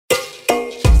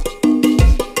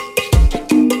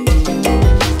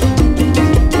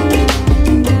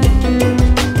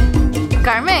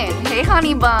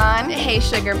Bun. Hey,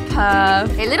 Sugar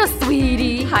Puff. Hey, little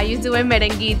sweetie. How you doing,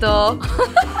 merenguito?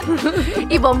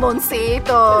 Y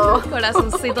bomboncito.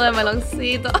 Corazoncito de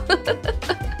meloncito.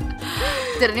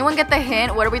 Did anyone get the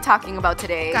hint? What are we talking about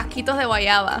today? Casquitos de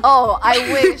guayaba. Oh,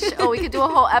 I wish. We could do a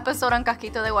whole episode on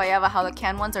casquito de guayaba, how the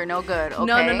canned ones are no good,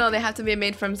 okay? No. They have to be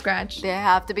made from scratch. They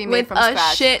have to be made from scratch. With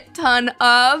a shit ton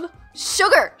of...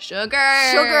 Sugar.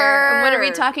 What are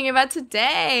we talking about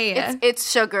today?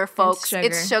 It's sugar, folks.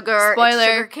 It's sugar. Spoiler.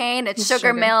 It's sugar cane. It's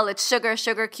sugar mill. It's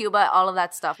sugar Cuba, all of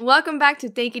that stuff. Welcome back to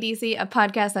Take It Easy, a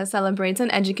podcast that celebrates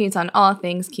and educates on all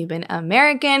things Cuban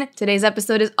American. Today's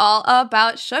episode is all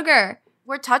about sugar.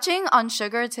 We're touching on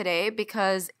sugar today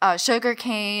because sugar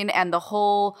cane and the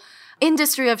whole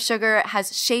industry of sugar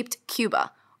has shaped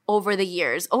Cuba over the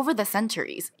years, over the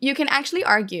centuries. You can actually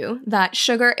argue that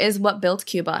sugar is what built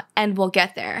Cuba, and we'll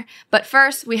get there. But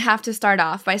first, we have to start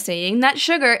off by saying that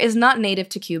sugar is not native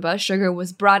to Cuba. Sugar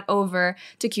was brought over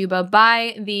to Cuba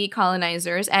by the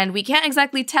colonizers, and we can't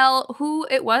exactly tell who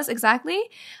it was exactly.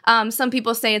 Some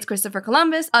people say it's Christopher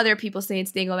Columbus, other people say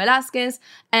it's Diego Velázquez,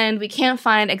 and we can't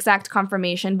find exact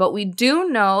confirmation, but we do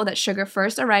know that sugar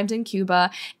first arrived in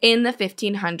Cuba in the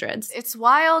 1500s. It's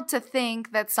wild to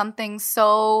think that something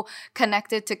so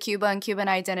connected to Cuba and Cuban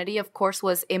identity, of course,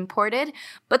 was imported.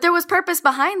 But there was purpose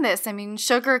behind this. I mean,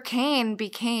 sugar cane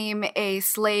became a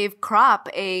slave crop,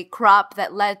 a crop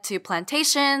that led to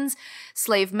plantations,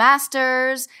 slave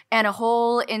masters, and a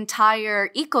whole entire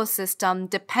ecosystem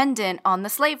dependent on the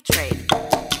slave trade.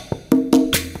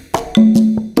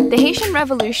 The Haitian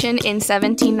Revolution in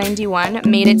 1791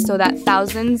 made it so that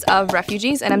thousands of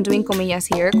refugees, and I'm doing comillas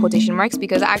here, quotation marks,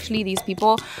 because actually these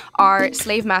people are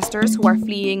slave masters who are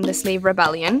fleeing the slave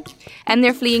rebellion, and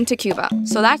they're fleeing to Cuba.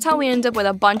 So that's how we end up with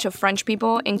a bunch of French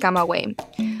people in Camagüey.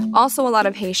 Also, a lot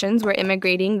of Haitians were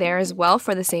immigrating there as well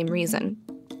for the same reason.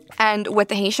 And with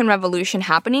the Haitian Revolution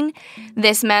happening,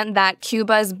 this meant that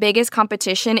Cuba's biggest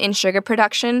competition in sugar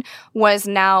production was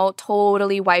now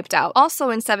totally wiped out. Also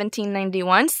in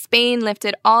 1791, Spain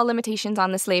lifted all limitations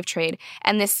on the slave trade,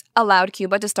 and this allowed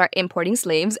Cuba to start importing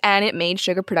slaves, and it made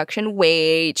sugar production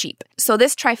way cheap. So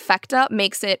this trifecta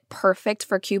makes it perfect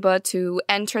for Cuba to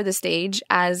enter the stage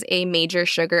as a major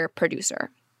sugar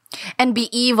producer. And be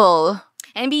evil.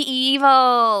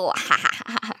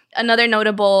 Another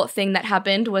notable thing that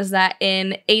happened was that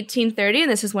in 1830,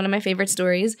 and this is one of my favorite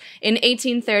stories, in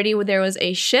 1830 there was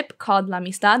a ship called La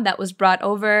Amistad that was brought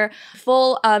over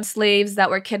full of slaves that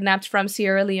were kidnapped from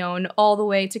Sierra Leone all the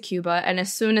way to Cuba. And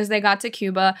as soon as they got to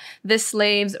Cuba, the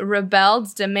slaves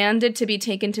rebelled, demanded to be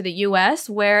taken to the US,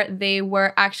 where they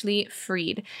were actually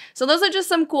freed. So those are just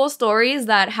some cool stories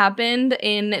that happened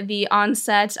in the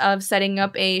onset of setting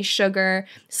up a sugar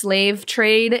slave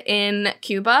trade in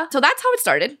Cuba. So that's how it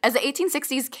started. As the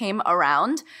 1860s came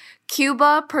around,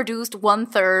 Cuba produced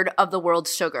 1/3 of the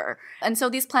world's sugar. And so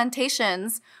these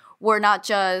plantations were not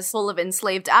just full of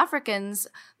enslaved Africans,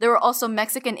 there were also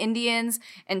Mexican Indians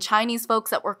and Chinese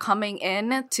folks that were coming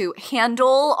in to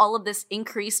handle all of this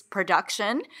increased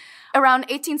production. Around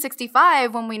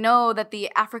 1865, when we know that the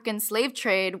African slave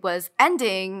trade was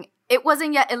ending, it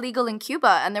wasn't yet illegal in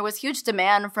Cuba, and there was huge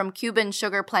demand from Cuban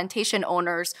sugar plantation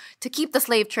owners to keep the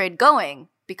slave trade going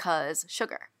because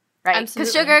sugar, right?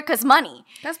 Because sugar, because money.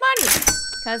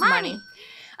 Because money.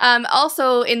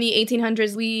 Also, in the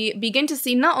 1800s, we begin to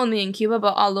see, not only in Cuba,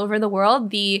 but all over the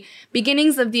world, the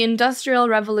beginnings of the Industrial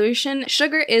Revolution.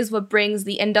 Sugar is what brings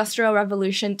the Industrial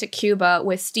Revolution to Cuba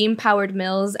with steam-powered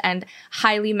mills and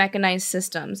highly mechanized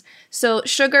systems. So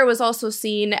sugar was also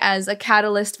seen as a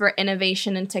catalyst for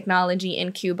innovation and technology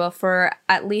in Cuba for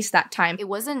at least that time. It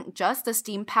wasn't just the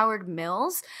steam-powered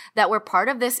mills that were part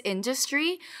of this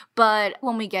industry, but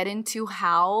when we get into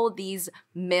how these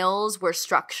mills were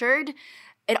structured,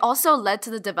 it also led to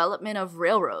the development of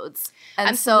railroads. And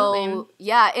Absolutely.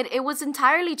 It was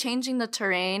entirely changing the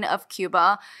terrain of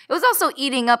Cuba. It was also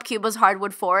eating up Cuba's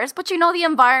hardwood forest. But the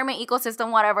environment,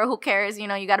 ecosystem, whatever, who cares? You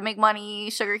got to make money,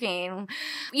 sugarcane,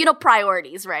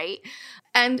 priorities, right?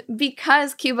 And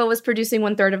because Cuba was producing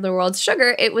 1/3 of the world's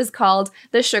sugar, it was called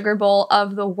the Sugar Bowl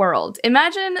of the world.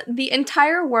 Imagine the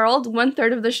entire world,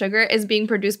 1/3 of the sugar is being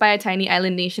produced by a tiny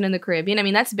island nation in the Caribbean. I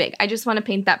mean, that's big. I just want to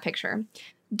paint that picture.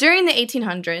 During the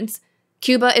 1800s,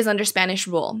 Cuba is under Spanish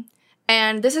rule.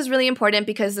 And this is really important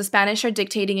because the Spanish are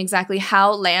dictating exactly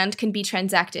how land can be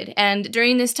transacted. And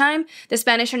during this time, the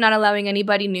Spanish are not allowing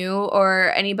anybody new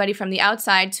or anybody from the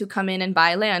outside to come in and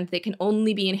buy land. They can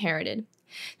only be inherited.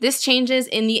 This changes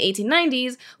in the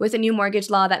 1890s with a new mortgage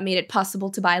law that made it possible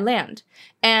to buy land.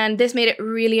 And this made it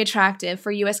really attractive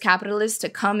for US capitalists to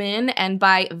come in and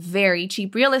buy very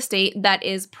cheap real estate that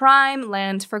is prime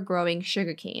land for growing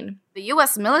sugarcane. The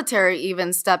US military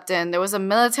even stepped in. There was a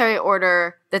military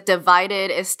order that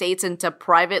divided estates into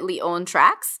privately owned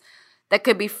tracts that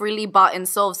could be freely bought and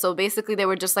sold. So basically they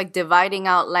were just like dividing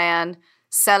out land,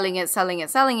 selling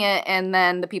it, and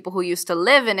then the people who used to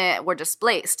live in it were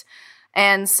displaced.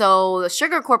 And so the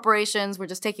sugar corporations were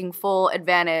just taking full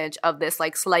advantage of this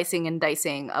like slicing and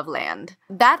dicing of land.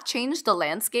 That changed the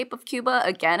landscape of Cuba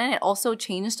again, and it also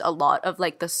changed a lot of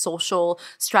like the social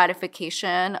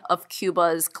stratification of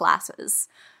Cuba's classes.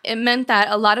 It meant that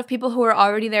a lot of people who were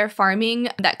already there farming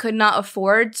that could not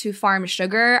afford to farm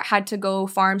sugar had to go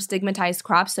farm stigmatized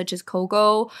crops such as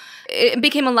cocoa. It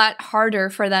became a lot harder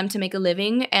for them to make a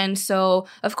living. And so,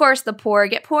 of course, the poor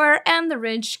get poorer and the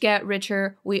rich get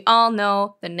richer. We all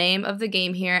know the name of the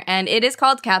game here, and it is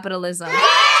called capitalism.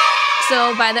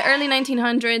 So by the early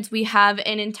 1900s, we have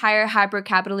an entire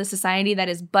hyper-capitalist society that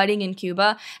is budding in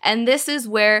Cuba, and this is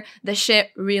where the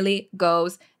shit really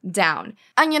goes down.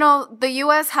 And the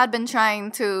US had been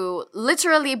trying to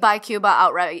literally buy Cuba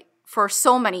outright for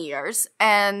so many years.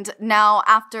 And now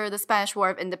after the Spanish War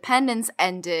of Independence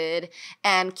ended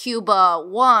and Cuba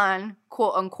won,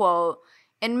 quote unquote,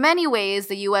 in many ways,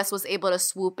 the U.S. was able to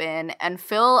swoop in and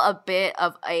fill a bit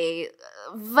of a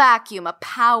vacuum, a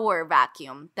power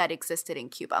vacuum that existed in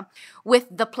Cuba. With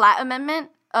the Platt Amendment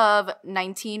of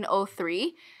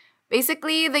 1903,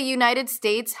 basically the United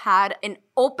States had an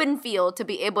open field to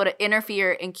be able to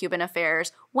interfere in Cuban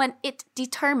affairs when it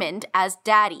determined as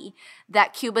daddy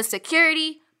that Cuba's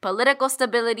security, political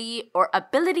stability, or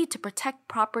ability to protect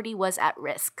property was at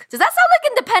risk. Does that sound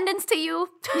like independence to you?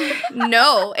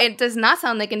 No, it does not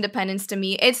sound like independence to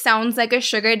me. It sounds like a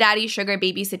sugar daddy, sugar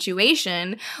baby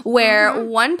situation where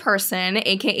one person,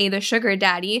 aka the sugar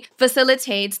daddy,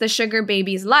 facilitates the sugar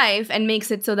baby's life and makes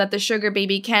it so that the sugar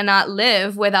baby cannot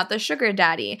live without the sugar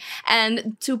daddy.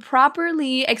 And to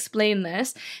properly explain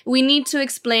this, we need to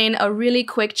explain a really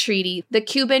quick treaty, the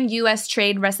Cuban-US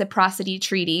Trade Reciprocity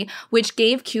Treaty, which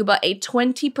gave Cuba a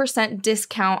 20%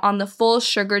 discount on the full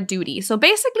sugar duty. So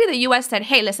basically the US said,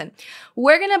 hey, listen,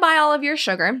 we're going to buy all of your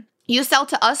sugar. You sell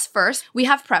to us first. We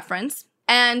have preference.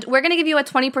 And we're going to give you a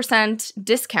 20%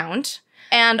 discount.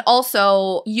 And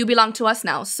also, you belong to us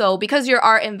now. So because you're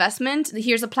our investment,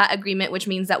 here's a Platt agreement, which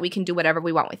means that we can do whatever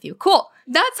we want with you. Cool.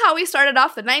 That's how we started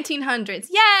off the 1900s.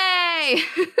 Yay!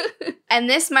 And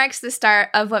this marks the start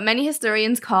of what many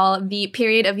historians call the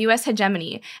period of U.S.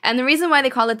 hegemony. And the reason why they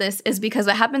call it this is because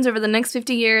what happens over the next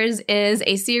 50 years is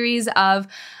a series of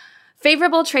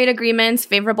favorable trade agreements,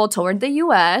 favorable toward the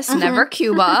U.S., never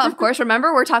Cuba. Of course,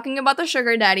 remember, we're talking about the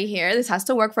sugar daddy here. This has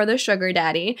to work for the sugar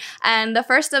daddy. And the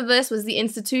first of this was the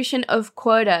institution of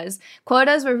quotas.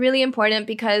 Quotas were really important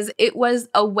because it was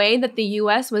a way that the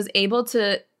U.S. was able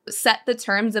to set the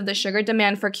terms of the sugar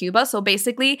demand for Cuba. So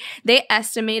basically, they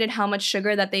estimated how much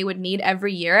sugar that they would need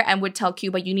every year and would tell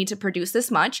Cuba, you need to produce this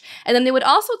much. And then they would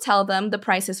also tell them the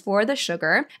prices for the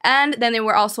sugar. And then they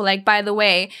were also like, by the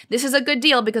way, this is a good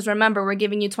deal because remember, we're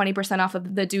giving you 20% off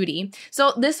of the duty.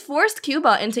 So this forced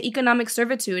Cuba into economic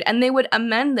servitude, and they would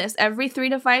amend this every 3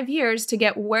 to 5 years to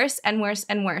get worse and worse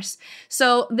and worse.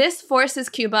 So this forces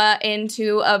Cuba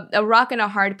into a rock and a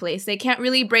hard place. They can't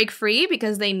really break free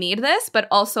because they need this, but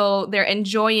also they're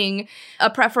enjoying a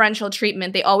preferential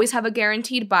treatment. They always have a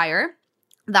guaranteed buyer.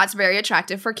 That's very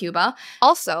attractive for Cuba.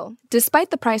 Also, despite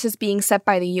the prices being set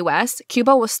by the US,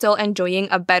 Cuba was still enjoying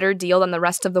a better deal than the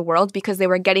rest of the world because they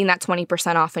were getting that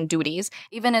 20% off in duties.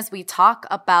 Even as we talk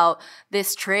about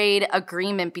this trade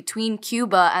agreement between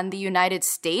Cuba and the United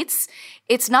States,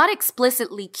 it's not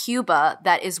explicitly Cuba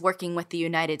that is working with the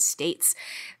United States.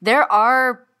 There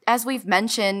are, as we've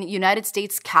mentioned, United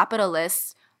States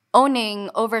capitalists owning,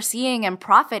 overseeing, and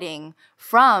profiting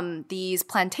from these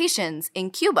plantations in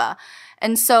Cuba.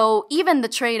 And so even the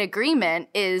trade agreement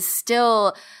is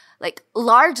still like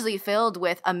largely filled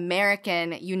with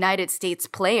American United States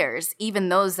players, even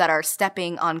those that are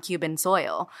stepping on Cuban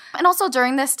soil. And also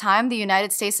during this time, the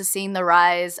United States is seeing the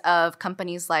rise of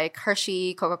companies like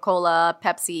Hershey, Coca-Cola,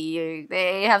 Pepsi.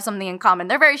 They have something in common.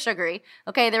 They're very sugary.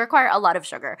 Okay, they require a lot of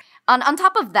sugar. On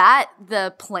top of that,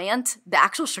 the plant, the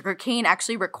actual sugar cane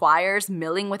actually requires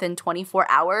milling within 24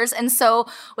 hours. And so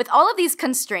with all of these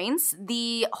constraints,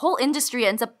 the whole industry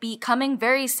ends up becoming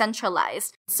very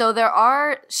centralized. So there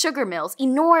are sugar mills,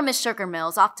 enormous sugar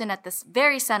mills, often at this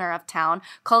very center of town,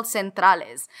 called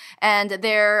centrales. And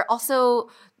they're also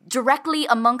directly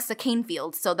amongst the cane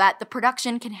fields so that the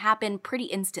production can happen pretty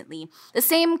instantly. The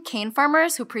same cane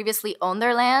farmers who previously owned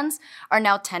their lands are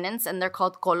now tenants, and they're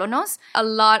called colonos. A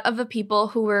lot of the people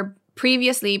who were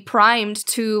previously primed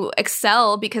to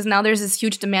excel because now there's this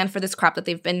huge demand for this crop that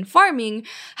they've been farming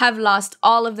have lost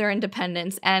all of their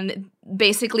independence. And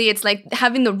basically it's like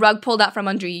having the rug pulled out from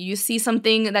under you. You see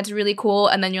something that's really cool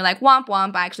and then you're like, womp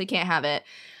womp, I actually can't have it.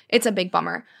 It's a big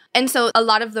bummer. And so a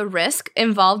lot of the risk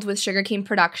involved with sugarcane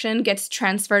production gets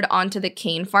transferred onto the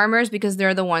cane farmers because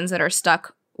they're the ones that are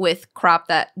stuck with crop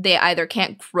that they either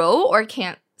can't grow or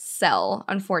can't sell,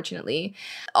 unfortunately.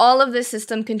 All of this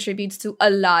system contributes to a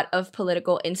lot of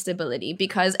political instability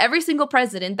because every single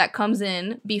president that comes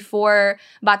in before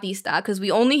Batista, because we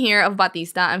only hear of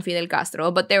Batista and Fidel Castro,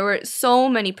 but there were so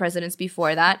many presidents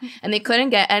before that, and they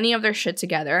couldn't get any of their shit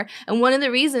together. And one of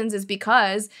the reasons is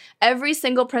because every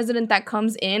single president that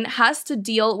comes in has to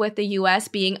deal with the US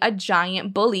being a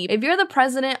giant bully. If you're the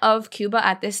president of Cuba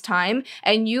at this time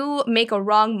and you make a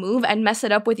wrong move and mess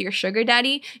it up with your sugar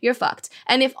daddy, you're fucked.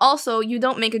 And if also you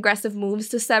don't make aggressive moves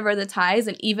to sever the ties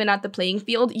and even out the playing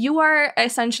field, you are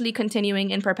essentially continuing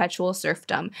in perpetual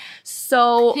serfdom.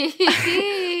 So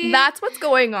that's what's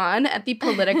going on at the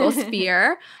political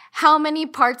sphere. How many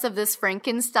parts of this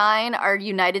Frankenstein are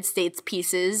United States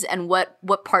pieces, and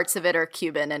what parts of it are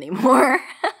Cuban anymore?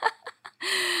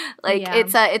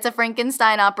 It's a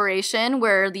Frankenstein operation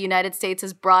where the United States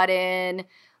has brought in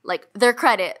like their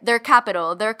credit, their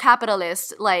capital, their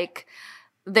capitalists, like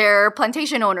their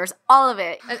plantation owners, all of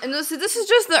it. And this is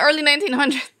just the early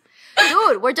 1900s.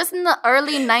 Dude, we're just in the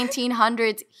early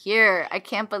 1900s here. I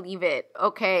can't believe it.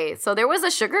 Okay, so there was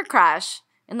a sugar crash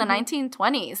in the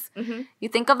 1920s. Mm-hmm. You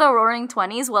think of the roaring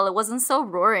 20s? Well, it wasn't so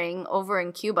roaring over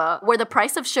in Cuba, where the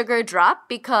price of sugar dropped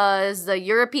because the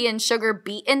European sugar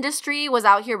beet industry was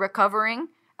out here recovering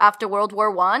after World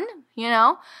War I, you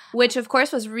know? Which, of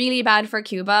course, was really bad for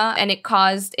Cuba, and it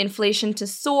caused inflation to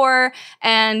soar.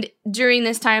 And during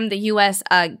this time, the U.S.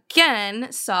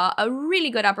 again saw a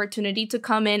really good opportunity to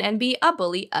come in and be a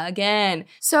bully again.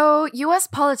 So U.S.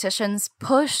 politicians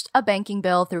pushed a banking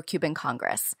bill through Cuban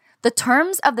Congress. The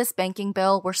terms of this banking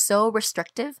bill were so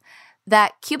restrictive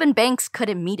that Cuban banks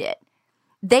couldn't meet it.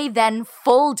 They then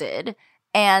folded,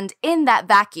 and in that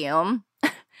vacuum,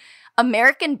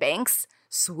 American banks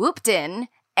swooped in,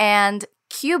 and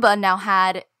Cuba now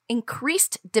had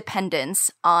increased dependence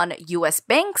on U.S.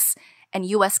 banks and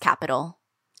U.S. capital.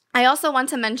 I also want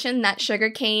to mention that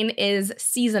sugarcane is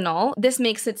seasonal. This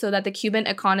makes it so that the Cuban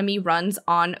economy runs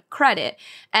on credit.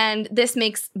 And this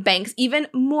makes banks even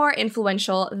more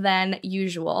influential than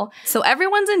usual. So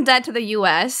everyone's in debt to the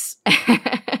US.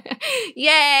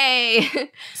 Yay!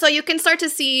 So you can start to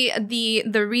see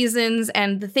the reasons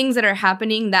and the things that are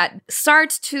happening that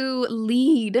start to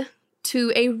lead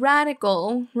to a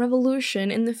radical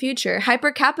revolution in the future.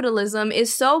 Hypercapitalism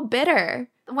is so bitter.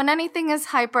 When anything is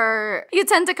hyper, you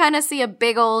tend to kind of see a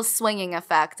big old swinging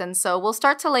effect. And so we'll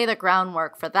start to lay the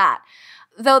groundwork for that.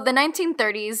 Though the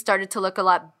 1930s started to look a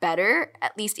lot better,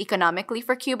 at least economically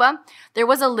for Cuba, there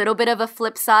was a little bit of a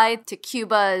flip side to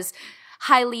Cuba's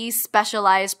highly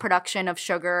specialized production of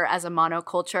sugar as a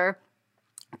monoculture.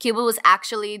 Cuba was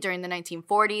actually, during the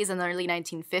 1940s and the early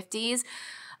 1950s,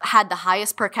 had the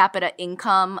highest per capita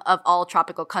income of all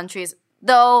tropical countries,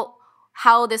 though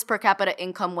how this per capita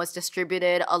income was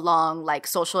distributed along like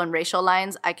social and racial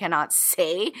lines, I cannot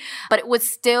say, but it was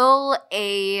still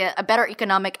a better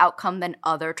economic outcome than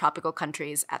other tropical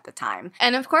countries at the time.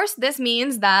 And of course, this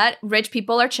means that rich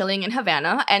people are chilling in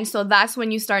Havana. And so that's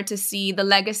when you start to see the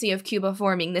legacy of Cuba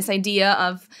forming, this idea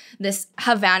of this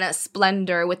Havana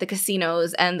splendor with the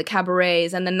casinos and the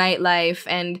cabarets and the nightlife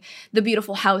and the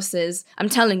beautiful houses. I'm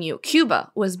telling you,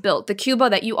 Cuba was built. The Cuba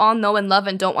that you all know and love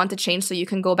and don't want to change so you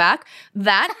can go back,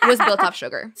 that was built off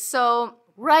sugar. So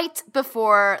right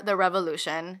before the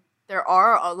revolution, there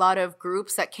are a lot of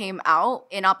groups that came out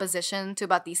in opposition to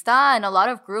Batista and a lot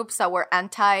of groups that were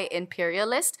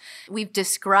anti-imperialist. We've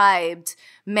described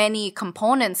many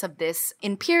components of this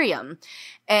imperium.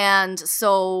 And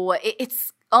so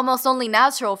it's almost only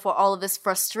natural for all of this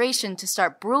frustration to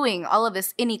start brewing, all of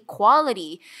this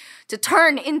inequality to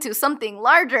turn into something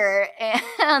larger.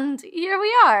 And here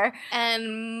we are.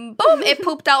 And boom, it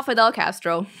pooped out Fidel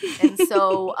Castro. And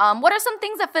so what are some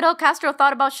things that Fidel Castro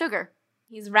thought about sugar?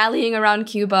 He's rallying around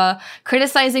Cuba,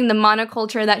 criticizing the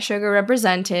monoculture that sugar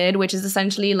represented, which is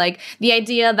essentially like the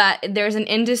idea that there's an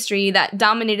industry that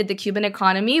dominated the Cuban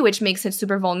economy, which makes it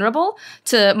super vulnerable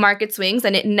to market swings,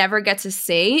 and it never gets a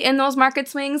say in those market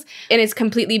swings. And it's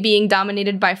completely being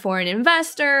dominated by foreign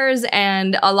investors,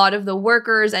 and a lot of the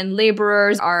workers and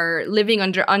laborers are living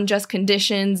under unjust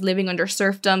conditions, living under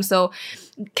serfdom. So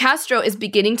Castro is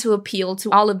beginning to appeal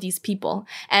to all of these people.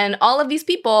 And all of these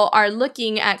people are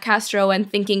looking at Castro and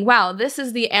thinking, wow, this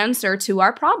is the answer to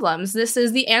our problems. This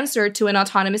is the answer to an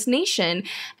autonomous nation.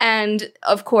 And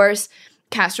of course,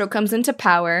 Castro comes into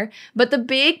power. But the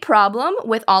big problem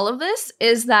with all of this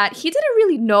is that he didn't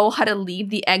really know how to lead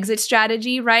the exit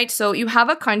strategy, right? So you have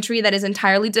a country that is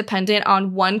entirely dependent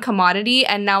on one commodity,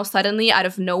 and now suddenly, out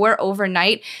of nowhere,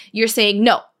 overnight, you're saying,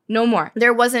 no more.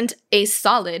 There wasn't a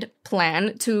solid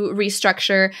plan to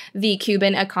restructure the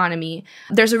Cuban economy.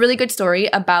 There's a really good story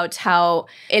about how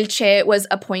El Che was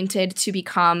appointed to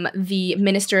become the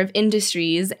Minister of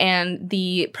Industries and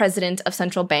the President of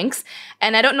Central Banks.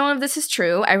 And I don't know if this is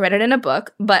true. I read it in a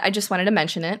book, but I just wanted to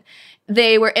mention it.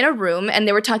 They were in a room and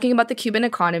they were talking about the Cuban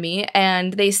economy,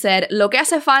 and they said, lo que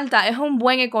hace falta es un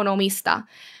buen economista.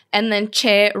 And then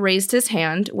Che raised his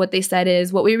hand. What they said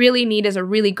is, what we really need is a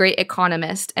really great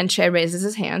economist. And Che raises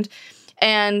his hand.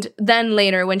 And then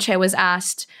later, when Che was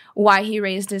asked why he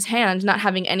raised his hand, not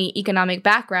having any economic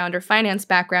background or finance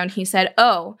background, he said,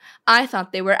 oh, I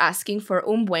thought they were asking for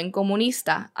un buen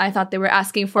comunista. I thought they were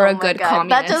asking for a good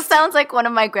communist. That just sounds like one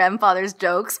of my grandfather's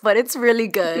jokes, but it's really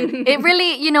good. It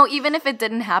really, even if it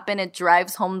didn't happen, it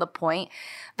drives home the point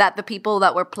that the people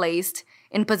that were placed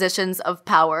in positions of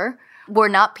power were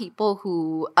not people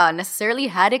who necessarily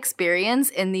had experience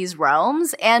in these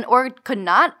realms and or could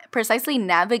not precisely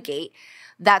navigate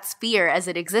that sphere as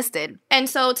it existed. And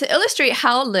so to illustrate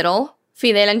how little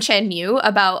Fidel and Che knew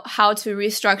about how to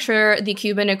restructure the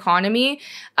Cuban economy,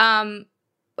 I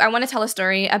want to tell a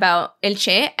story about El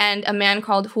Che and a man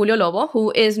called Julio Lobo,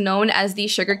 who is known as the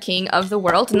sugar king of the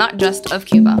world, not just of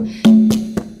Cuba.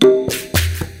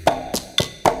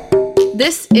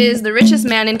 This is the richest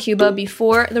man in Cuba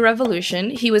before the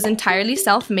revolution. He was entirely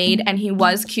self-made and he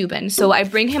was Cuban. So I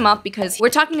bring him up because we're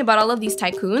talking about all of these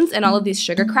tycoons and all of these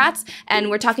sugarcrats, and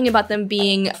we're talking about them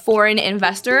being foreign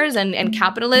investors and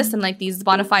capitalists and like these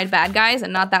bona fide bad guys.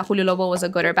 And not that Julio Lobo was a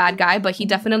good or bad guy, but he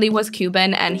definitely was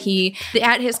Cuban, and he,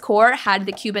 at his core, had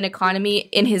the Cuban economy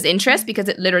in his interest because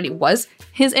it literally was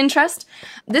his interest.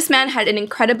 This man had an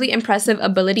incredibly impressive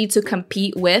ability to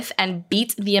compete with and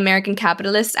beat the American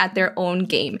capitalists at their own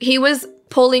game. He was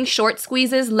pulling short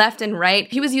squeezes left and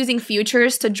right. He was using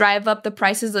futures to drive up the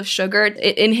prices of sugar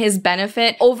in his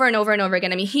benefit over and over and over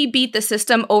again. I mean, he beat the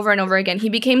system over and over again. He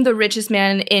became the richest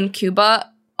man in Cuba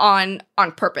on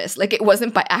purpose. Like, it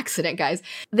wasn't by accident, guys.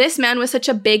 This man was such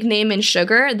a big name in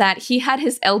sugar that he had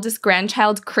his eldest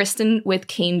grandchild christened with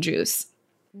cane juice.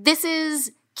 This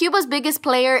is Cuba's biggest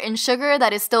player in sugar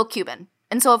that is still Cuban.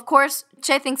 And so, of course,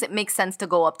 Che thinks it makes sense to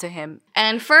go up to him.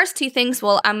 And first he thinks,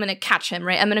 well, I'm going to catch him,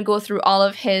 right? I'm going to go through all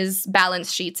of his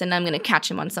balance sheets and I'm going to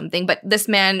catch him on something. But this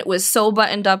man was so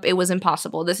buttoned up, it was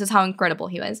impossible. This is how incredible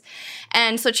he was.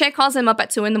 And so Che calls him up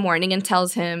at 2 a.m. and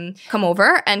tells him, come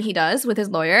over. And he does with his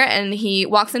lawyer. And he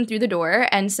walks him through the door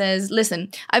and says,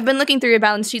 listen, I've been looking through your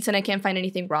balance sheets and I can't find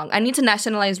anything wrong. I need to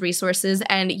nationalize resources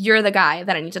and you're the guy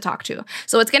that I need to talk to.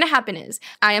 So what's going to happen is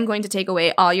I am going to take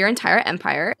away all your entire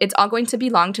empire. It's all going to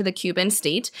belong to the Cuban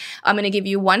state. I'm going to give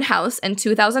you one house and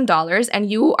 $2,000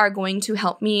 and you are going to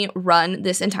help me run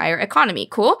this entire economy.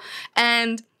 Cool?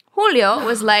 And Julio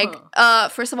was like,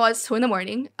 first of all, it's 2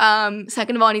 a.m.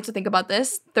 Second of all, I need to think about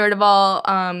this. Third of all,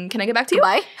 can I get back to you?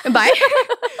 Bye. Bye.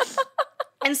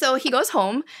 And so he goes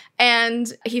home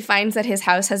and he finds that his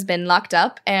house has been locked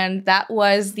up, and that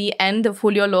was the end of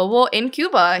Julio Lobo in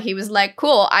Cuba. He was like,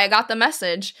 cool, I got the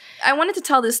message. I wanted to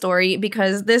tell this story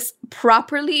because this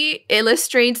properly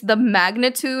illustrates the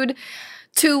magnitude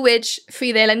to which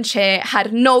Fidel and Che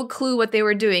had no clue what they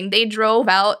were doing. They drove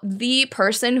out the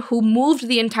person who moved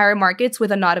the entire markets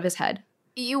with a nod of his head.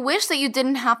 You wish that you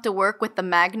didn't have to work with the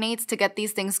magnates to get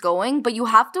these things going, but you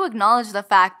have to acknowledge the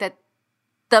fact that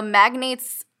the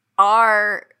magnates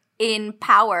are in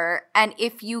power, and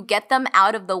if you get them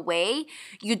out of the way,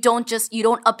 you don't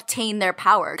obtain their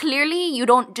power. Clearly, you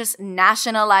don't just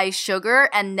nationalize sugar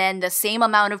and then the same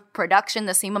amount of production,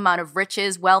 the same amount of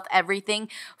riches, wealth, everything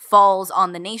falls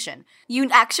on the nation. You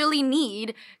actually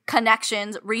need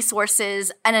connections,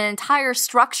 resources, and an entire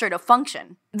structure to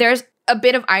function. There's a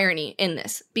bit of irony in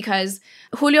this because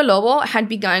Julio Lobo had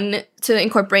begun to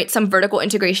incorporate some vertical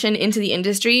integration into the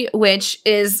industry, which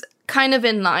is kind of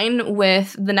in line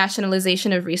with the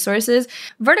nationalization of resources.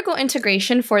 Vertical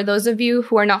integration, for those of you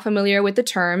who are not familiar with the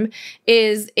term,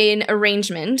 is an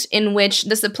arrangement in which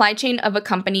the supply chain of a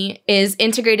company is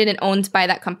integrated and owned by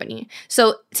that company.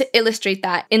 So to illustrate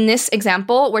that, in this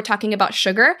example, we're talking about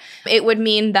sugar. It would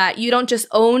mean that you don't just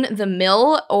own the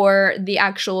mill or the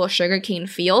actual sugarcane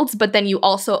fields, but then you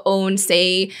also own,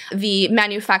 say, the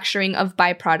manufacturing of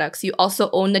byproducts. You also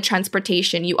own the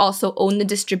transportation. You also own the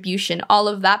distribution. All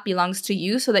of that belongs to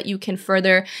you so that you can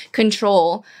further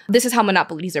control. This is how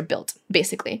monopolies are built,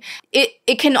 basically.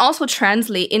 It can also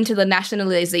translate into the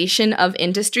nationalization of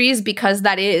industries, because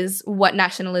that is what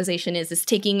nationalization is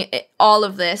taking all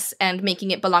of this and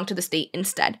making it belong to the state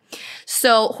instead.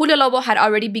 So Julio Lobo had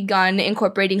already begun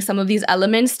incorporating some of these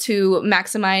elements to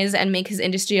maximize and make his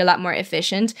industry a lot more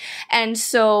efficient. And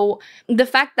so the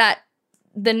fact that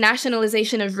the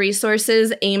nationalization of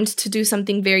resources aimed to do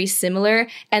something very similar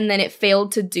and then it failed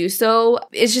to do so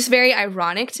is just very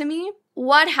ironic to me.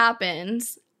 What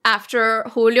happens after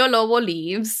Julio Lobo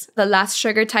leaves, the last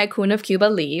sugar tycoon of Cuba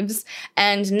leaves,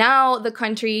 and now the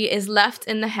country is left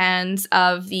in the hands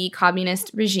of the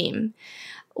communist regime?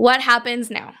 What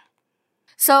happens now?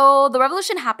 So the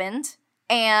revolution happened,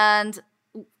 and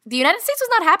the United States was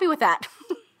not happy with that.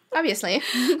 Obviously.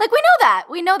 Like, we know that.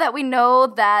 We know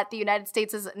that the United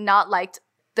States has not liked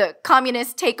the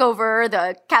communist takeover,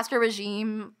 the Castro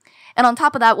regime. And on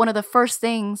top of that, one of the first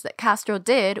things that Castro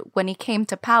did when he came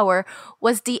to power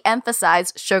was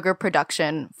de-emphasize sugar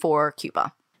production for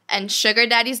Cuba. And sugar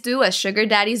daddies do as sugar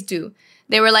daddies do.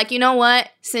 They were like, you know what?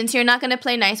 Since you're not going to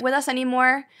play nice with us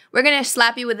anymore, we're going to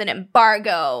slap you with an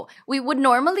embargo. We would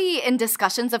normally, in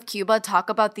discussions of Cuba, talk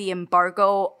about the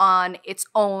embargo on its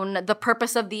own, the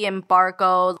purpose of the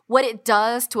embargo, what it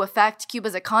does to affect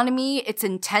Cuba's economy, its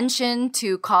intention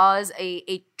to cause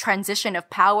a transition of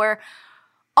power,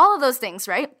 all of those things,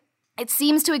 right? It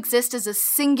seems to exist as a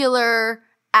singular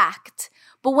act.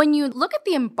 But when you look at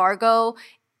the embargo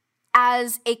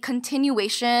as a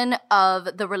continuation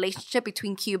of the relationship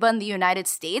between Cuba and the United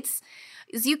States,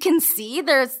 as you can see,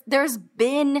 there's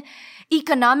been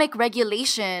economic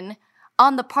regulation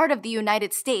on the part of the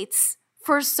United States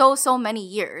for so many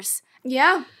years.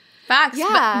 Yeah, facts.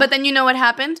 Yeah. But then you know what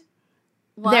happened?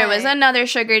 What? There was another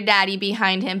sugar daddy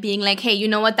behind him being like, hey, you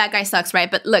know what? That guy sucks,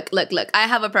 right? But look, I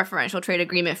have a preferential trade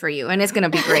agreement for you, and it's going to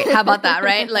be great. How about that,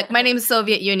 right? Like, my name's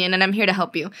Soviet Union, and I'm here to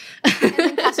help you. And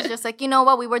then Castro's just like, you know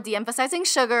what? We were de-emphasizing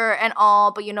sugar and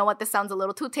all, but you know what? This sounds a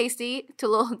little too tasty,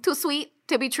 too sweet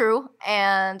to be true.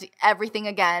 And everything,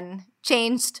 again,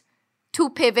 changed to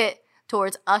pivot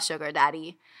towards a sugar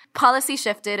daddy. Policy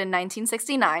shifted in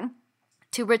 1969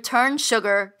 to return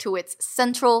sugar to its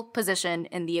central position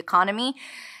in the economy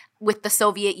with the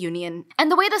Soviet Union.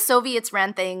 And the way the Soviets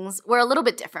ran things were a little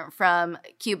bit different from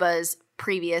Cuba's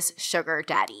previous sugar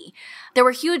daddy. There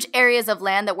were huge areas of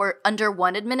land that were under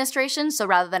one administration, so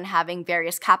rather than having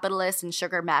various capitalists and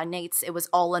sugar magnates, it was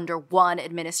all under one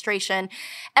administration.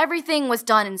 Everything was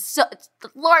done in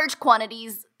large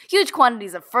quantities, huge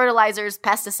quantities of fertilizers,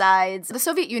 pesticides. The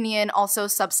Soviet Union also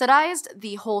subsidized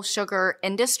the whole sugar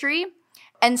industry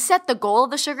and set the goal of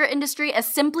the sugar industry as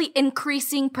simply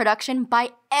increasing production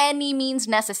by any means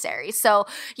necessary. So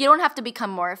you don't have to become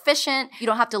more efficient. You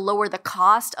don't have to lower the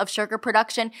cost of sugar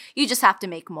production. You just have to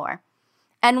make more.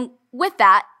 And with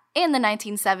that, in the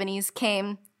 1970s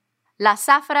came La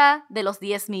Zafra de los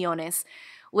 10 millones,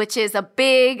 which is a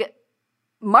big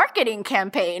marketing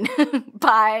campaign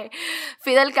by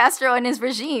Fidel Castro and his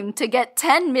regime to get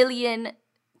 10 million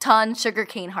ton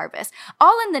sugarcane harvest,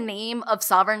 all in the name of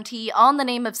sovereignty, all in the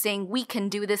name of saying we can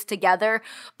do this together,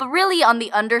 but really on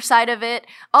the underside of it,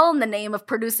 all in the name of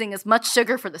producing as much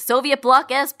sugar for the Soviet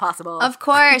bloc as possible. Of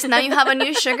course. Now you have a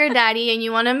new sugar daddy and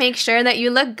you want to make sure that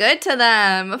you look good to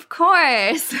them. Of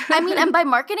course. I mean, and by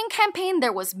marketing campaign,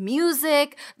 there was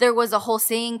music, there was a whole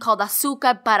saying called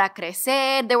azúcar para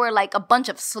crecer, there were like a bunch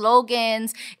of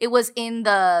slogans, it was in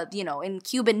the, in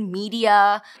Cuban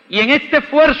media. Y en este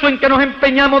esfuerzo en que nos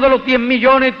empeñamos de los 10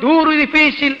 millones, duro y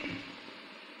difícil,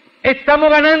 estamos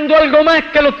ganando algo más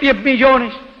que los 10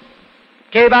 millones,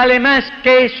 que vale más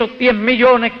que esos 10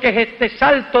 millones, que es este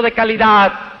salto de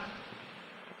calidad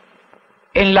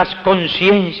en las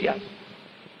conciencias.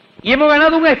 Y hemos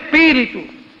ganado un espíritu,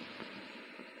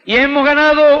 y hemos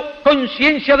ganado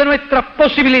conciencia de nuestras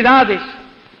posibilidades,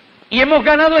 y hemos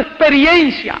ganado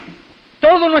experiencia.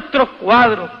 Todos nuestros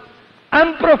cuadros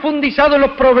han profundizado en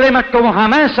los problemas como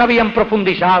jamás habían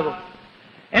profundizado,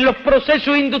 en los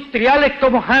procesos industriales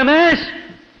como jamás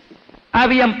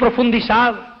habían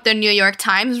profundizado. The New York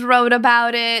Times wrote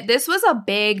about it. This was a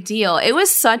big deal. It was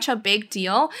such a big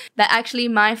deal that actually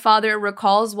my father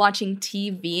recalls watching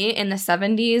TV in the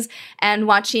 70s and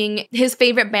watching his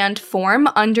favorite band form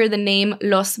under the name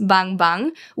Los Bang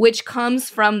Bang, which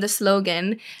comes from the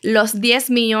slogan Los 10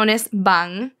 millones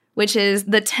bang, which is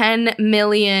the 10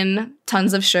 million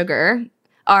tons of sugar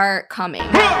are coming.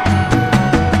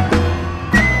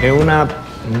 Es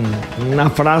una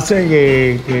frase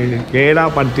que era a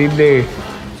partir de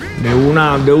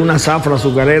una zafra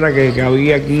azucarera que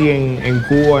había aquí en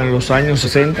Cuba en los años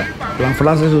 60. La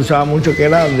frase se usaba mucho que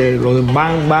era de lo de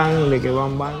bang bang, de que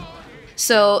bang bang.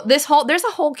 So there's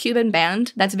a whole Cuban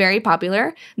band that's very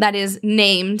popular that is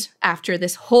named after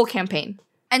this whole campaign.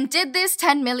 And did this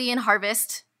 10 million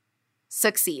harvest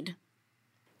succeed?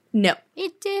 No.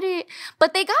 It didn't.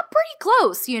 But they got pretty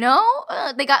close, you know?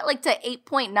 They got like to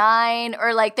 8.9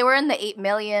 or like they were in the 8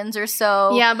 millions or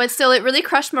so. Yeah, but still, it really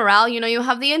crushed morale. You know, you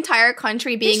have the entire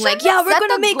country being like, yeah, we're set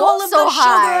going to the make goal all of so the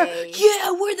high. sugar.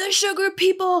 Yeah, we're the sugar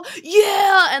people.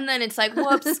 Yeah. And then it's like,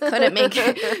 whoops, couldn't make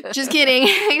it. Just kidding.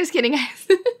 Just kidding, guys.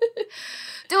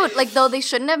 Dude, like, though they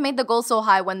shouldn't have made the goal so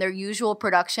high when their usual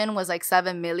production was like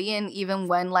 7 million, even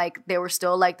when like they were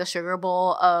still like the sugar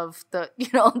bowl of the, you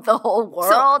know, the whole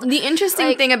world. So the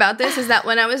interesting thing about this is that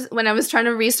when I was trying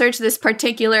to research this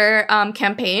particular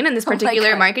campaign and this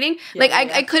particular marketing,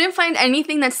 I couldn't find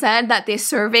anything that said that they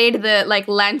surveyed the like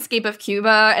landscape of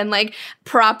Cuba and like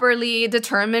properly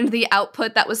determined the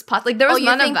output that was possible. Like there was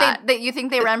none of that. You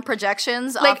think they ran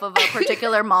projections off of a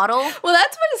particular model? Well,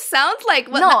 that's what it sounds like.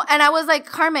 And I was like,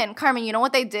 Carmen, you know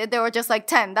what they did? They were just like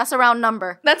 10. That's a round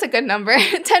number. That's a good number.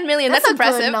 10 million. That's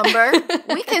impressive. A good number.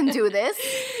 We can do this.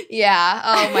 Yeah.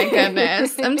 Oh my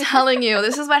goodness. I'm telling you,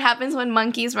 this is what happens when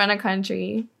monkeys run a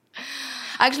country.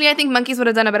 Actually, I think monkeys would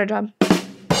have done a better job.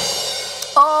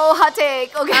 Oh, hot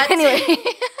take. Okay, anyway.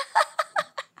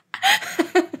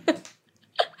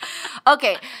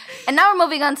 Okay, and now we're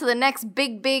moving on to the next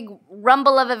big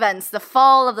rumble of events, the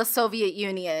fall of the Soviet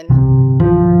Union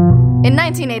in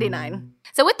 1989.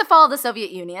 So with the fall of the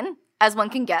Soviet Union, as one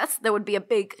can guess, there would be a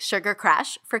big sugar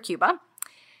crash for Cuba.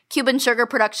 Cuban sugar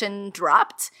production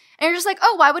dropped. And you're just like,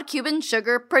 oh, why would Cuban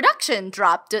sugar production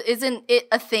drop? Isn't it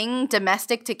a thing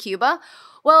domestic to Cuba?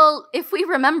 Well, if we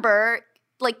remember,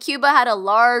 like Cuba had a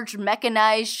large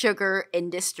mechanized sugar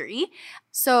industry.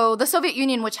 So the Soviet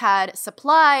Union, which had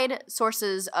supplied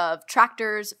sources of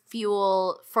tractors,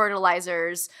 fuel,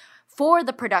 fertilizers for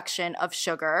the production of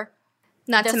sugar,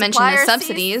 not to mention the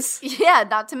subsidies.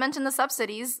 Not to mention the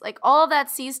subsidies. Like, all of that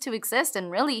ceased to exist,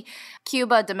 and really,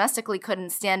 Cuba domestically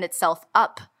couldn't stand itself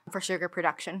up for sugar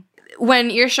production. When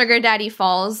your sugar daddy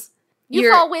falls, you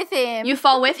fall with him. You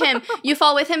fall with him. You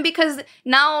fall with him because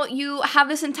now you have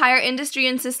this entire industry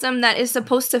and system that is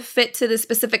supposed to fit to the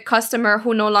specific customer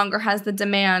who no longer has the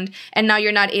demand, and now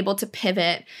you're not able to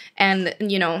pivot, and,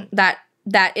 you know, that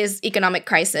is economic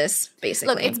crisis,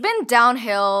 basically. Look, it's been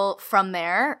downhill from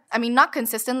there. I mean, not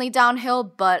consistently downhill,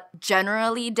 but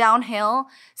generally downhill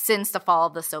since the fall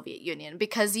of the Soviet Union,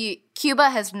 because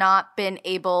Cuba has not been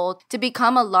able to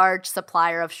become a large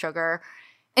supplier of sugar.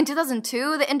 In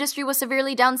 2002, the industry was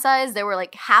severely downsized. There were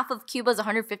like half of Cuba's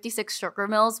 156 sugar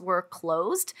mills were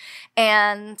closed,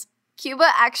 and Cuba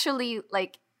actually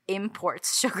like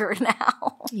imports sugar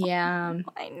now. Yeah.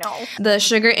 I know. The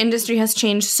sugar industry has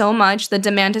changed so much. The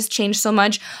demand has changed so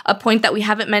much. A point that we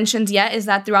haven't mentioned yet is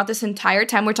that throughout this entire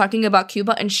time we're talking about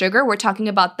Cuba and sugar, we're talking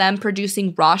about them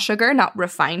producing raw sugar, not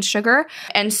refined sugar.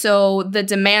 And so the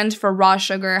demand for raw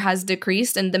sugar has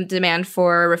decreased and the demand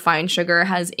for refined sugar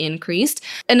has increased.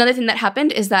 Another thing that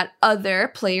happened is that other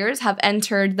players have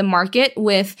entered the market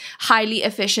with highly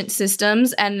efficient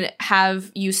systems and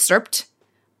have usurped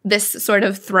this sort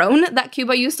of throne that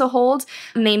Cuba used to hold.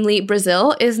 Namely,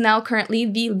 Brazil is now currently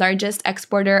the largest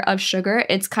exporter of sugar.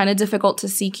 It's kind of difficult to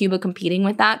see Cuba competing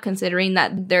with that, considering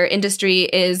that their industry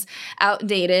is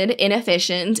outdated,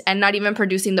 inefficient, and not even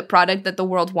producing the product that the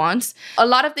world wants. A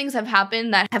lot of things have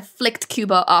happened that have flicked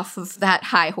Cuba off of that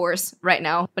high horse right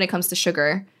now when it comes to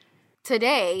sugar.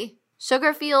 Today,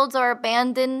 sugar fields are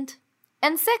abandoned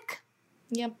and sick.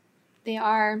 Yep, they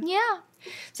are. Yeah.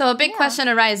 So a big question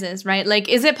arises, right? Like,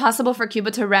 is it possible for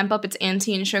Cuba to ramp up its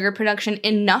ante in sugar production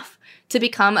enough to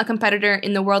become a competitor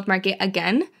in the world market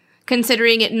again,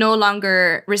 considering it no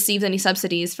longer receives any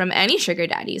subsidies from any sugar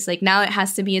daddies? Like, now it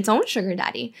has to be its own sugar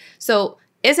daddy. So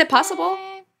is it possible?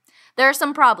 There are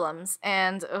some problems,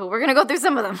 and we're going to go through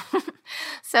some of them.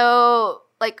 So,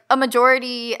 like, a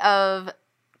majority of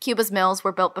Cuba's mills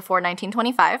were built before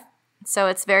 1925. So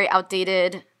it's very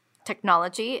outdated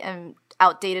technology and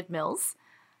outdated mills.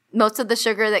 Most of the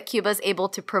sugar that Cuba is able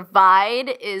to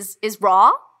provide is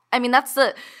raw, I mean, that's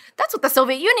what the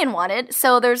Soviet Union wanted.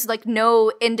 So there's like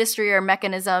no industry or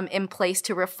mechanism in place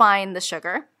to refine the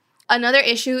sugar. Another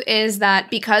issue is that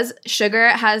because sugar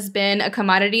has been a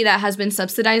commodity that has been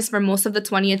subsidized for most of the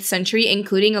 20th century,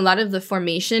 including a lot of the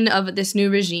formation of this new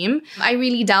regime, I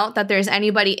really doubt that there's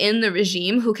anybody in the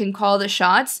regime who can call the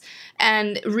shots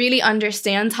and really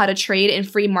understands how to trade in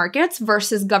free markets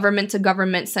versus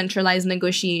government-to-government centralized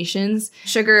negotiations.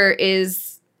 Sugar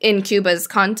is, in Cuba's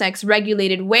context,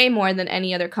 regulated way more than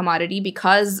any other commodity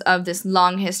because of this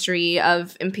long history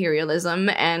of imperialism,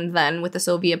 and then with the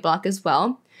Soviet bloc as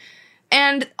well.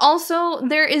 And also,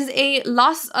 there is a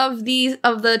loss of the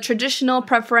traditional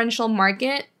preferential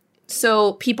market.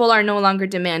 So people are no longer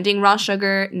demanding raw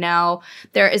sugar. Now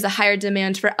there is a higher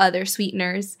demand for other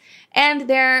sweeteners. And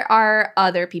there are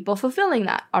other people fulfilling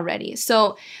that already.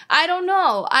 So I don't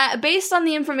know. Based on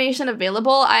the information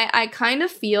available, I kind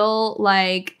of feel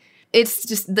like it's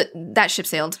just that ship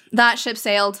sailed. That ship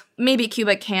sailed. Maybe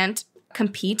Cuba can't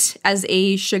compete as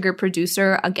a sugar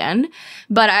producer again.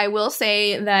 But I will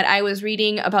say that I was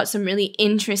reading about some really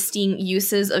interesting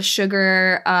uses of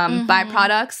sugar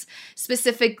byproducts,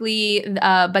 specifically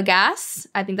bagasse.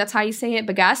 I think that's how you say it,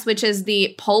 bagasse, which is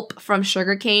the pulp from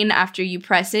sugarcane after you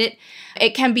press it.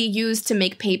 It can be used to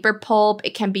make paper pulp.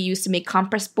 It can be used to make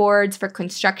compress boards for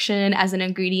construction as an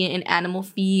ingredient in animal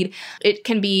feed. It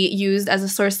can be used as a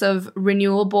source of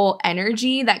renewable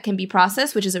energy that can be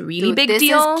processed, which is a really big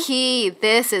deal. This is key.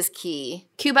 This is key.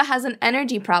 Cuba has an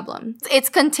energy problem. It's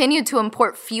continued to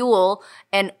import fuel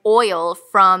and oil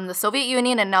from the Soviet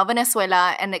Union and now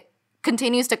Venezuela, and it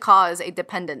continues to cause a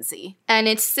dependency. And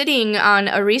it's sitting on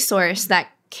a resource that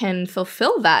can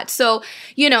fulfill that. So,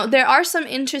 there are some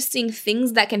interesting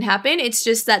things that can happen. It's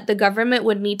just that the government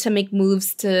would need to make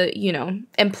moves to,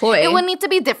 employ. It would need to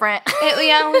be different.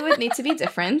 We would need to be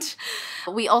different.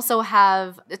 We also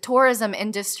have the tourism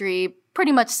industry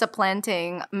pretty much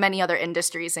supplanting many other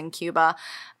industries in Cuba.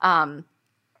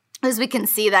 As we can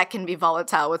see, that can be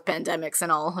volatile with pandemics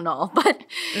and all. But,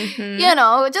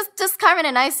 just Carmen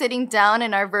and I sitting down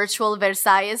in our virtual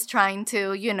Versailles trying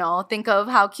to, think of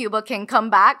how Cuba can come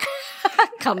back.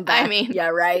 Come back. I mean, yeah,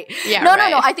 right. Yeah, no.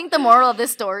 I right. think the moral of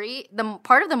this story,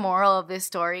 part of the moral of this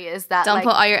story is that don't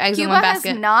put all your eggs in one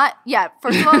basket. Cuba has not,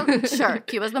 first of all, sure,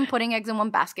 Cuba's been putting eggs in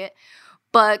one basket.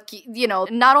 But,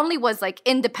 not only was like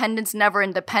independence never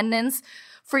independence,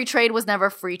 free trade was never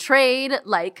free trade.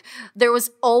 Like, there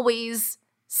was always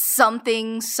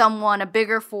someone, a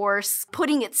bigger force,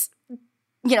 putting its,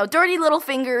 dirty little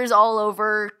fingers all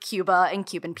over Cuba and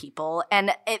Cuban people.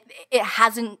 And it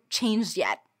hasn't changed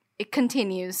yet. It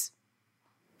continues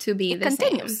to be the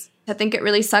same. I think it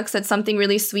really sucks that something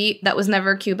really sweet that was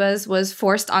never Cuba's was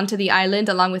forced onto the island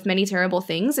along with many terrible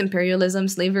things, imperialism,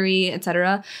 slavery,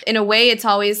 etc. In a way, it's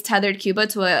always tethered Cuba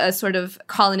to a sort of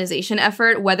colonization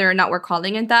effort, whether or not we're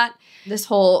calling it that. This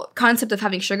whole concept of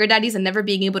having sugar daddies and never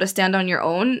being able to stand on your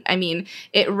own, I mean,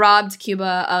 it robbed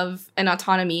Cuba of an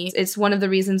autonomy. It's one of the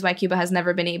reasons why Cuba has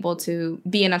never been able to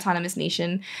be an autonomous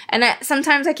nation. And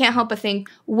sometimes I can't help but think,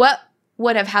 what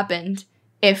would have happened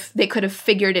if they could have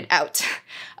figured it out?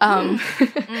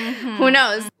 Who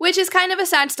knows? Which is kind of a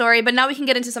sad story, but now we can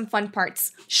get into some fun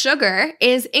parts. Sugar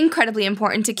is incredibly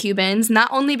important to Cubans,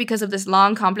 not only because of this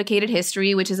long, complicated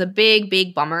history, which is a big,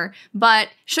 big bummer, but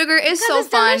sugar is so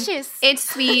fun. Delicious. It's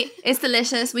sweet. It's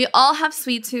delicious. We all have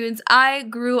sweet tooths. I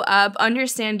grew up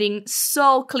understanding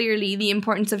so clearly the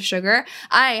importance of sugar.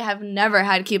 I have never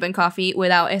had Cuban coffee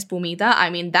without espumita.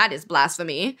 I mean, that is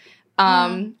blasphemy.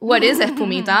 What is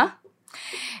espumita?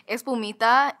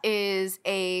 Espumita is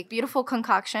a beautiful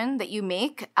concoction that you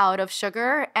make out of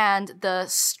sugar and the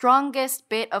strongest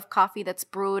bit of coffee that's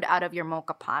brewed out of your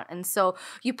mocha pot. And so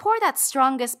you pour that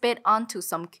strongest bit onto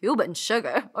some Cuban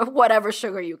sugar or whatever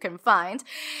sugar you can find.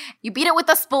 You beat it with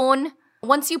a spoon.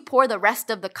 Once you pour the rest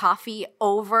of the coffee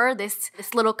over this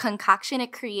little concoction,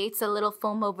 it creates a little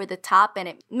foam over the top and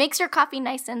it makes your coffee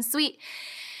nice and sweet.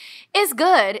 It's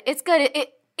good. It's good.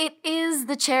 It is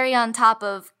the cherry on top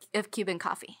of Cuban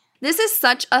coffee. This is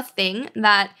such a thing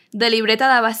that the Libreta de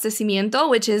Abastecimiento,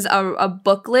 which is a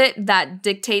booklet that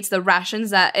dictates the rations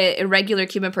that a regular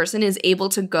Cuban person is able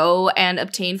to go and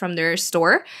obtain from their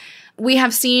store, we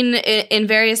have seen in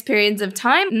various periods of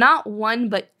time, not one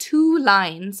but 2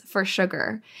 lines for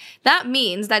sugar. That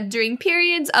means that during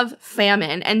periods of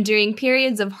famine and during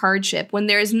periods of hardship, when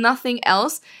there is nothing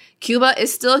else, Cuba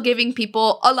is still giving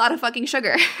people a lot of fucking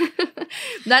sugar.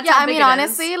 That's how big it is.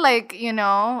 Honestly, like,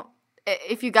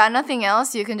 if you got nothing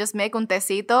else, you can just make un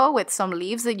tecito with some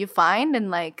leaves that you find in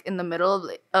the middle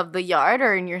of the yard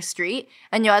or in your street,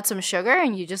 and you add some sugar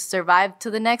and you just survive to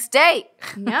the next day.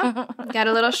 Yeah, got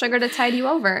a little sugar to tide you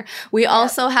over. We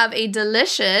also have a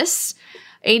delicious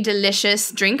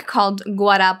drink called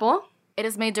guarapo. It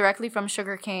is made directly from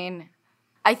sugarcane.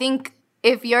 I think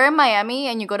if you're in Miami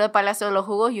and you go to Palacio de los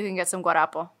Jugos, you can get some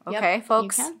guarapo. Okay, yep,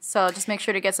 folks? So just make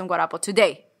sure to get some guarapo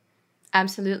today.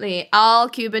 Absolutely. All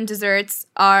Cuban desserts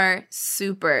are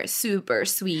super, super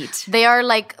sweet. They are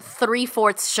like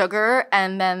 3/4 sugar,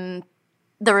 and then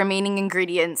the remaining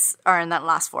ingredients are in that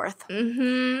last fourth.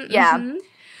 Mm-hmm, yeah. Mm-hmm.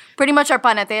 Pretty much our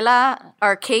panetela,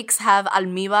 our cakes have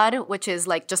almíbar, which is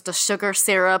like just a sugar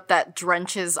syrup that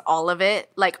drenches all of it.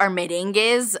 Like our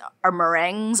merengues, our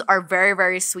meringues are very,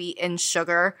 very sweet in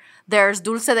sugar. There's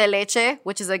dulce de leche,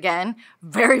 which is, again,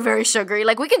 very, very sugary.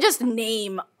 Like, we can just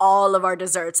name all of our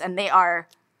desserts, and they are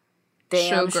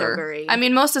damn sugary. I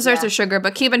mean, most desserts are sugar,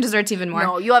 but Cuban desserts even more.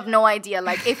 No, you have no idea.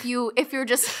 Like, if you're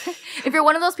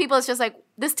one of those people that's just like,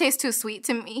 this tastes too sweet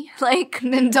to me, like,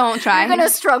 then don't try. You're gonna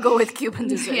struggle with Cuban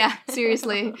dessert. Yeah,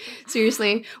 seriously.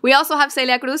 We also have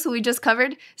Celia Cruz, who we just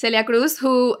covered. Celia Cruz,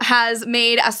 who has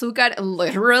made azúcar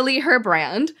literally her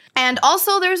brand. And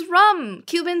also there's rum.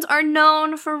 Cubans are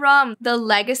known for rum. The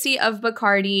legacy of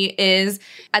Bacardi is,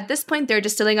 at this point, they're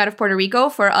distilling out of Puerto Rico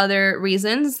for other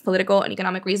reasons, political and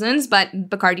economic reasons, but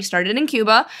Bacardi started in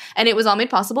Cuba, and it was all made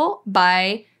possible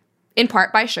in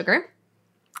part by sugar.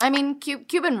 I mean,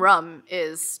 Cuban rum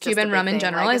is just Cuban rum in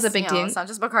general is a big deal. It's not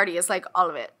just Bacardi, it's like all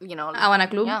of it, Havana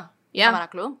Club. Yeah. Havana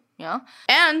Club, yeah.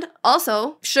 And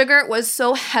also, sugar was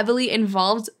so heavily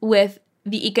involved with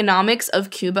the economics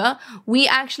of Cuba. We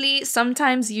actually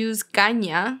sometimes use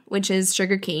caña, which is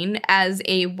sugarcane, as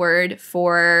a word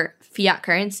for fiat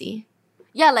currency.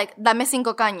 Yeah, like, dame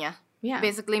 5 caña. Yeah.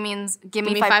 Basically means give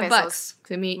me $5 bucks.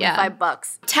 Give me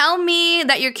 $5. Tell me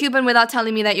that you're Cuban without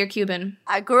telling me that you're Cuban.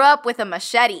 I grew up with a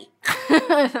machete.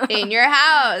 In your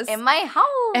house. In my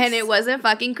house. And it wasn't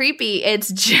fucking creepy.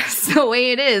 It's just the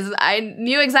way it is. I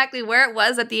knew exactly where it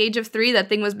was at the age of 3. That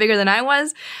thing was bigger than I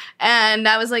was. And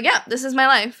I was like, yeah, this is my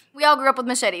life. We all grew up with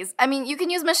machetes. I mean, you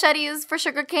can use machetes for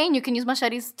sugarcane. You can use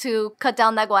machetes to cut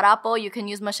down that guarapo. You can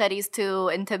use machetes to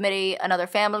intimidate another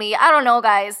family. I don't know,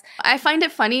 guys. I find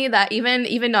it funny that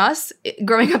even us,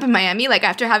 growing up in Miami, like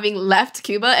after having left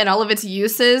Cuba and all of its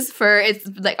uses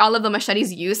like all of the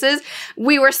machetes uses,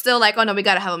 we were still like, oh no, we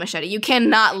gotta have a machete. You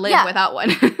cannot live without one.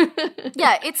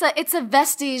 Yeah, it's a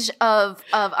vestige of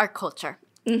our culture.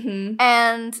 Mm-hmm.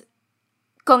 And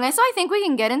con eso, I think we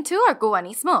can get into our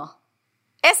cubanismo.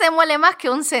 Ese muele más que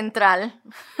un central.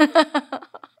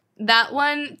 That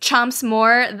one chomps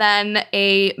more than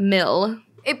a mill.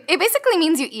 It basically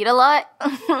means you eat a lot.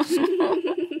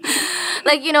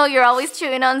 Like, you're always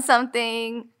chewing on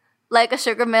something, like a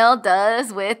sugar mill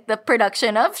does with the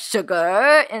production of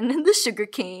sugar and the sugar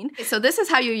cane. So this is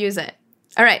how you use it.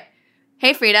 All right.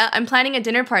 Hey, Frida, I'm planning a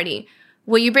dinner party.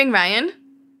 Will you bring Ryan?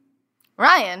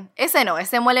 Ryan? Ese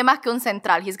muele más que un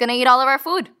central. He's gonna eat all of our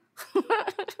food.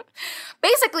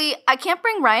 Basically, I can't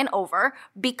bring Ryan over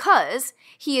because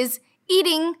he is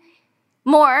eating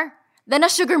more than a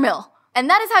sugar mill. And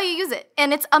that is how you use it.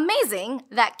 And it's amazing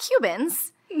that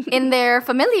Cubans, in their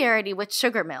familiarity with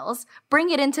sugar mills, bring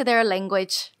it into their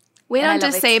language. We don't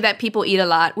just say that people eat a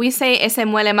lot. We say ese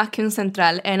muele más que un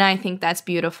central, and I think that's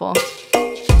beautiful.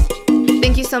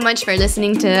 Thank you so much for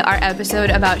listening to our episode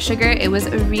about sugar. It was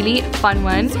a really fun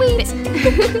one. Sweet.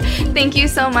 Thank you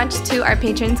so much to our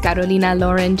patrons, Carolina,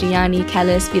 Lauren, Gianni,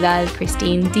 Kellis, Vidal,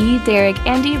 Christine, Dee, Derek,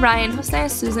 Andy, Ryan, Jose,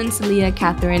 Susan, Celia,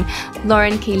 Catherine,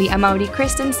 Lauren, Kaylee, Amaury,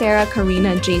 Kristen, Sarah,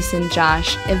 Karina, Jason,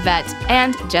 Josh, Yvette,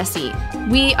 and Jesse.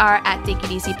 We are at Take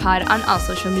It Easy Pod on all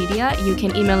social media. You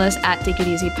can email us at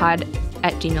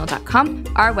takeiteasypod@gmail.com.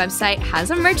 Our website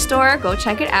has a merch store. Go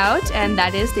check it out. And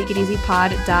that is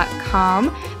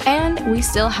takeiteasypod.com. And we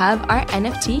still have our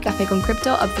NFT, Café con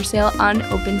Crypto, up for sale on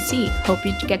OpenSea. Hope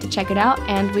you get to check it out.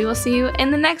 And we will see you in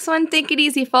the next one. Take it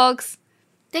easy, folks.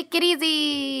 Take it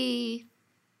easy.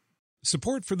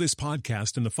 Support for this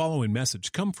podcast and the following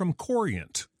message come from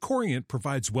Corient. Corient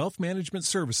provides wealth management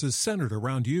services centered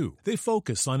around you. They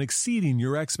focus on exceeding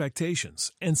your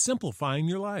expectations and simplifying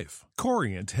your life.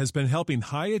 Corient has been helping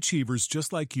high achievers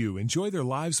just like you enjoy their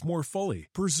lives more fully,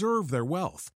 preserve their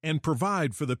wealth, and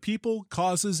provide for the people,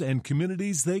 causes, and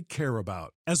communities they care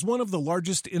about. As one of the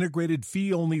largest integrated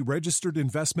fee-only registered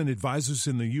investment advisors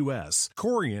in the U.S.,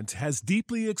 Corient has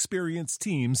deeply experienced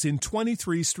teams in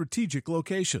 23 strategic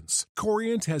locations.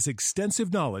 Corient has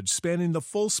extensive knowledge spanning the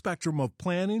full spectrum of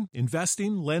planning planning,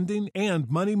 investing, lending, and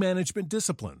money management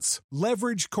disciplines.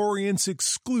 Leverage Corient's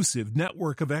exclusive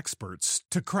network of experts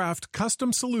to craft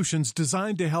custom solutions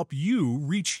designed to help you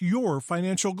reach your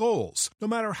financial goals, no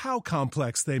matter how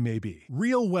complex they may be.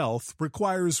 Real wealth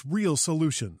requires real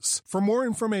solutions. For more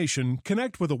information,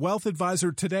 connect with a wealth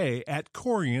advisor today at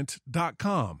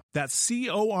Corient.com. That's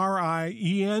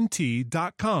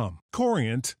Corient.com.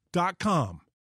 Corient.com.